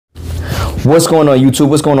What's going on, YouTube?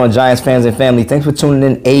 What's going on, Giants fans and family? Thanks for tuning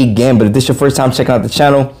in again. But if this is your first time checking out the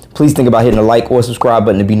channel, please think about hitting the like or subscribe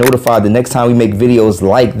button to be notified the next time we make videos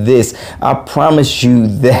like this. I promise you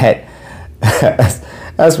that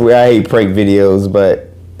that's where I hate prank videos, but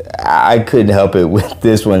I couldn't help it with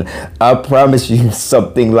this one. I promise you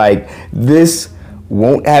something like this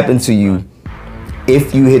won't happen to you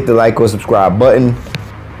if you hit the like or subscribe button,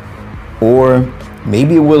 or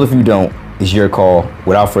maybe it will if you don't. It's your call.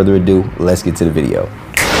 Without further ado, let's get to the video.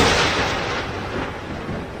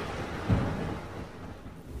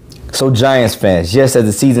 So Giants fans, yes, as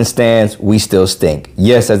the season stands, we still stink.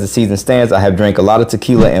 Yes, as the season stands, I have drank a lot of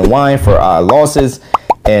tequila and wine for our losses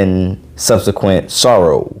and subsequent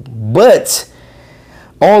sorrow. But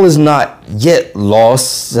all is not yet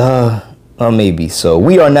lost. Maybe. So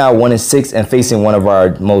we are now 1-6 and facing one of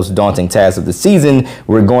our most daunting tasks of the season.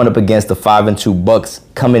 We're going up against the 5-2 Bucs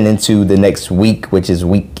coming into the next week, which is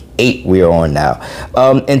week 8 we are on now.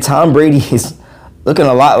 And Tom Brady is looking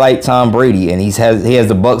a lot like Tom Brady, and he has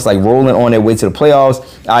the Bucs like rolling on their way to the playoffs.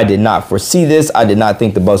 I did not foresee this. I did not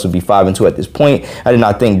think the Bucs would be 5-2 at this point. I did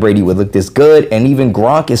not think Brady would look this good, and even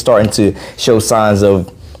Gronk is starting to show signs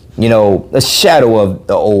of, you know, a shadow of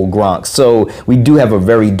the old Gronk. So we do have a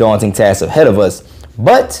very daunting task ahead of us,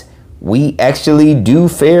 but we actually do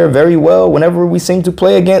fare very well whenever we seem to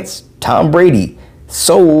play against Tom Brady.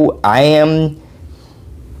 So I am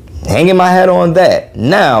hanging my hat on that.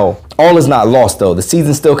 Now, all is not lost though. The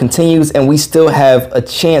season still continues and we still have a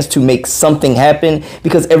chance to make something happen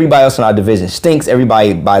because everybody else in our division stinks.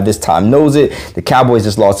 Everybody by this time knows it. The Cowboys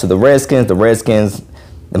just lost to the Redskins. The Redskins,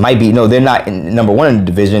 it might be, no, they're not in number 1 in the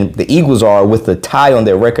division. The Eagles are with a tie on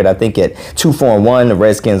their record, I think at 2-4-1. The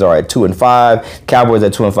Redskins are at 2-5. Cowboys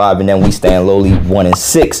at 2-5, and then we stand lowly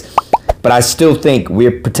 1-6. But I still think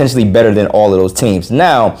we're potentially better than all of those teams.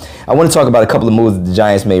 Now, I want to talk about a couple of moves that the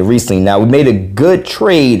Giants made recently. Now, we made a good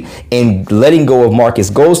trade in letting go of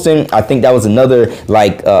Markus. I think that was another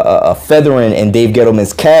like a feather in Dave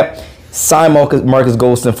Gettleman's cap. Signed Markus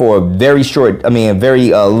for a very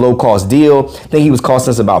low-cost deal. I think he was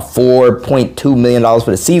costing us about $4.2 million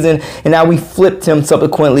for the season. And now we flipped him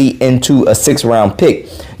subsequently into a 6th-round pick.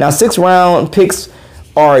 Now, 6th-round picks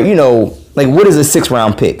are, you know, like, what is a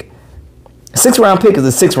 6th-round pick? A 6th-round pick is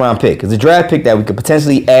a 6th-round pick. It's a draft pick that we could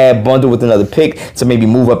potentially add, bundle with another pick to maybe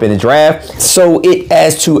move up in the draft. So it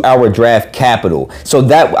adds to our draft capital. So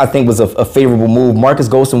that, I think, was a favorable move. Markus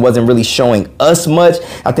wasn't really showing us much.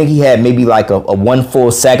 I think he had maybe like a 1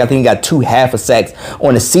 full sack. I think he got 2 half a sacks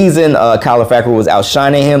on the season. Kyler Fackrell was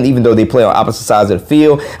outshining him, even though they play on opposite sides of the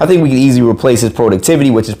field. I think we could easily replace his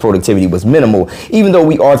productivity, which his productivity was minimal, even though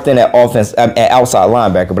we are thin at offense, at outside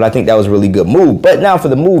linebacker. But I think that was a really good move. But now for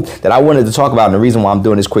the move that I wanted to talk about, and the reason why I'm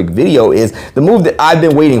doing this quick video is the move that I've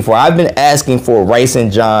been waiting for. I've been asking for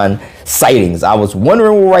Rysen sightings. I was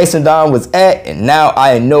wondering where Rysen was at, and now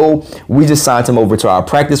I know we just signed him over to our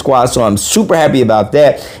practice squad, so I'm super happy about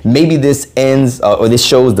that. Maybe this ends or this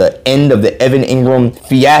shows the end of the Evan Engram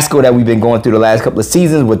fiasco that we've been going through the last couple of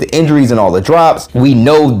seasons with the injuries and all the drops. We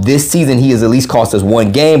know this season he has at least cost us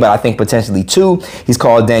 1 game, but I think potentially 2. He's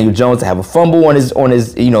caused Daniel Jones to have a fumble on his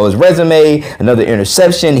his resume, another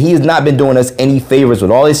interception. He has not been doing us any favors with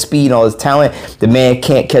all his speed and all his talent. The man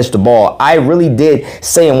can't catch the ball. I really did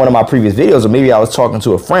say in one of my previous videos, or maybe I was talking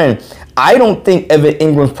to a friend, I don't think Evan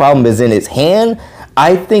Engram's problem is in his hand.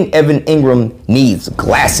 I think Evan Engram needs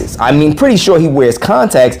glasses. I mean, pretty sure he wears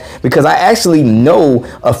contacts because I actually know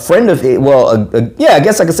a friend of his, I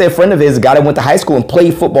guess I could say a friend of his, a guy that went to high school and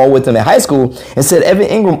played football with him in high school, and said Evan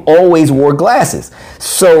Engram always wore glasses.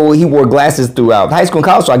 So he wore glasses throughout high school and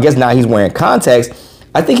college, so I guess now he's wearing contacts.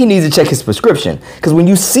 I think he needs to check his prescription because when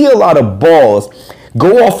you see a lot of balls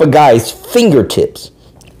go off a guy's fingertips,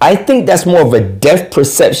 I think that's more of a depth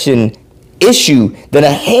perception issue than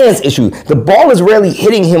a hands issue. The ball is rarely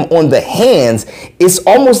hitting him on the hands. It's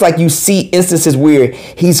almost like you see instances where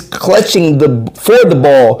he's clutching for the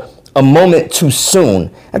ball a moment too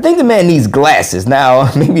soon. I think the man needs glasses.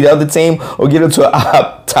 Now, maybe the other team will get him to an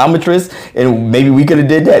optometrist, and maybe we could have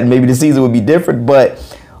did that, and maybe the season would be different, but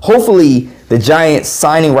hopefully the Giants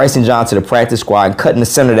signing Rysen to the practice squad and cutting the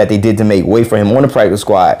center that they did to make way for him on the practice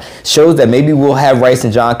squad shows that maybe we'll have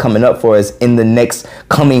Rysen coming up for us in the next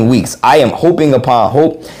coming weeks. I am hoping upon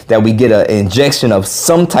hope that we get an injection of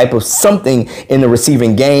some type of something in the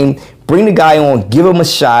receiving game. Bring the guy on, give him a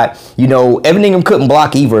shot. You know, Evan Engram couldn't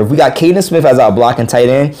block either. If we got Caden Smith as our blocking tight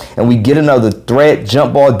end and we get another threat,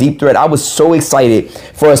 jump ball, deep threat, I was so excited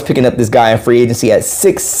for us picking up this guy in free agency at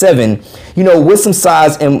 6'7", you know, with some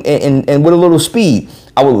size and with a little speed.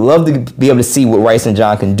 I would love to be able to see what Rysen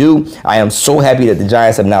John can do. I am so happy that the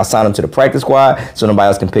Giants have now signed him to the practice squad so nobody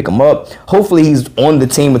else can pick him up. Hopefully he's on the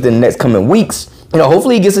team within the next coming weeks. You know,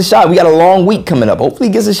 hopefully he gets a shot. We got a long week coming up. Hopefully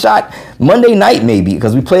he gets a shot Monday night maybe,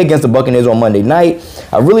 because we play against the Buccaneers on Monday night.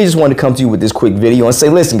 I really just wanted to come to you with this quick video and say,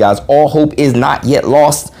 listen, guys, all hope is not yet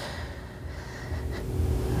lost.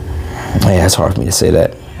 Yeah, it's hard for me to say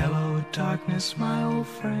that. Hello, darkness, my old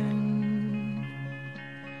friend.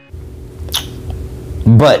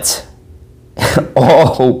 But all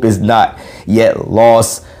hope is not yet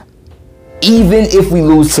lost. Even if we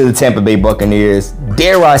lose to the Tampa Bay Buccaneers,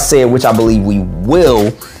 dare I say it, which I believe we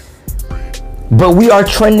will, but we are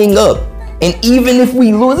trending up. And even if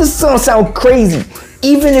we lose, this is gonna sound crazy,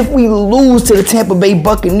 even if we lose to the Tampa Bay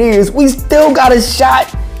Buccaneers, we still got a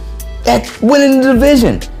shot at winning the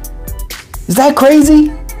division. Is that crazy?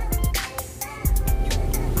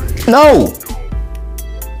 No.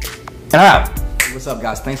 And I'm out. What's up,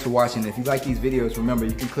 guys? Thanks for watching. If you like these videos, remember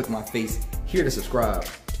you can click my face here to subscribe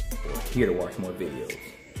or here to watch more videos.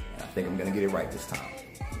 And I think I'm gonna get it right this time.